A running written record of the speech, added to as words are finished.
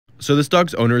So this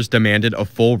dog's owners demanded a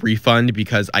full refund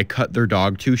because I cut their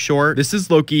dog too short. This is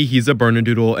Loki. He's a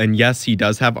Bernedoodle, and yes, he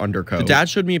does have undercoat. The dad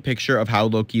showed me a picture of how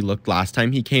Loki looked last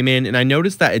time he came in, and I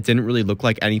noticed that it didn't really look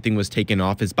like anything was taken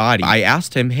off his body. I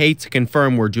asked him, hey, to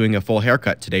confirm, we're doing a full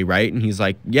haircut today, right? And he's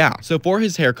like, yeah. So for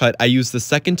his haircut, I used the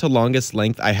second to longest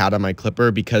length I had on my clipper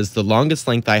because the longest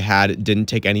length I had didn't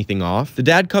take anything off. The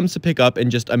dad comes to pick up and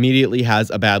just immediately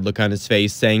has a bad look on his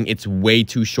face, saying it's way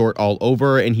too short all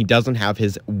over and he doesn't have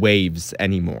his waves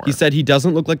anymore. He said he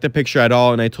doesn't look like the picture at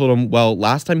all, and I told him, well,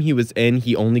 last time he was in,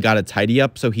 he only got a tidy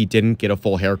up, so he didn't get a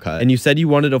full haircut. And you said you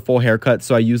wanted a full haircut,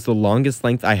 so I used the longest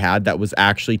length I had that was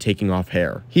actually taking off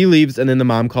hair. He leaves, and then the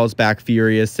mom calls back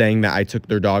furious, saying that I took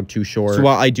their dog too short. So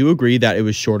while I do agree that it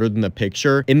was shorter than the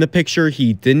picture, in the picture,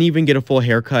 he didn't even get a full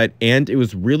haircut, and it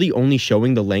was really only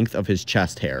showing the length of his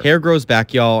chest hair. Hair grows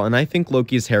back, y'all, and I think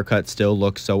Loki's haircut still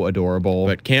looks so adorable,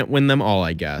 but can't win them all,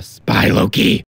 I guess. Bye, Loki!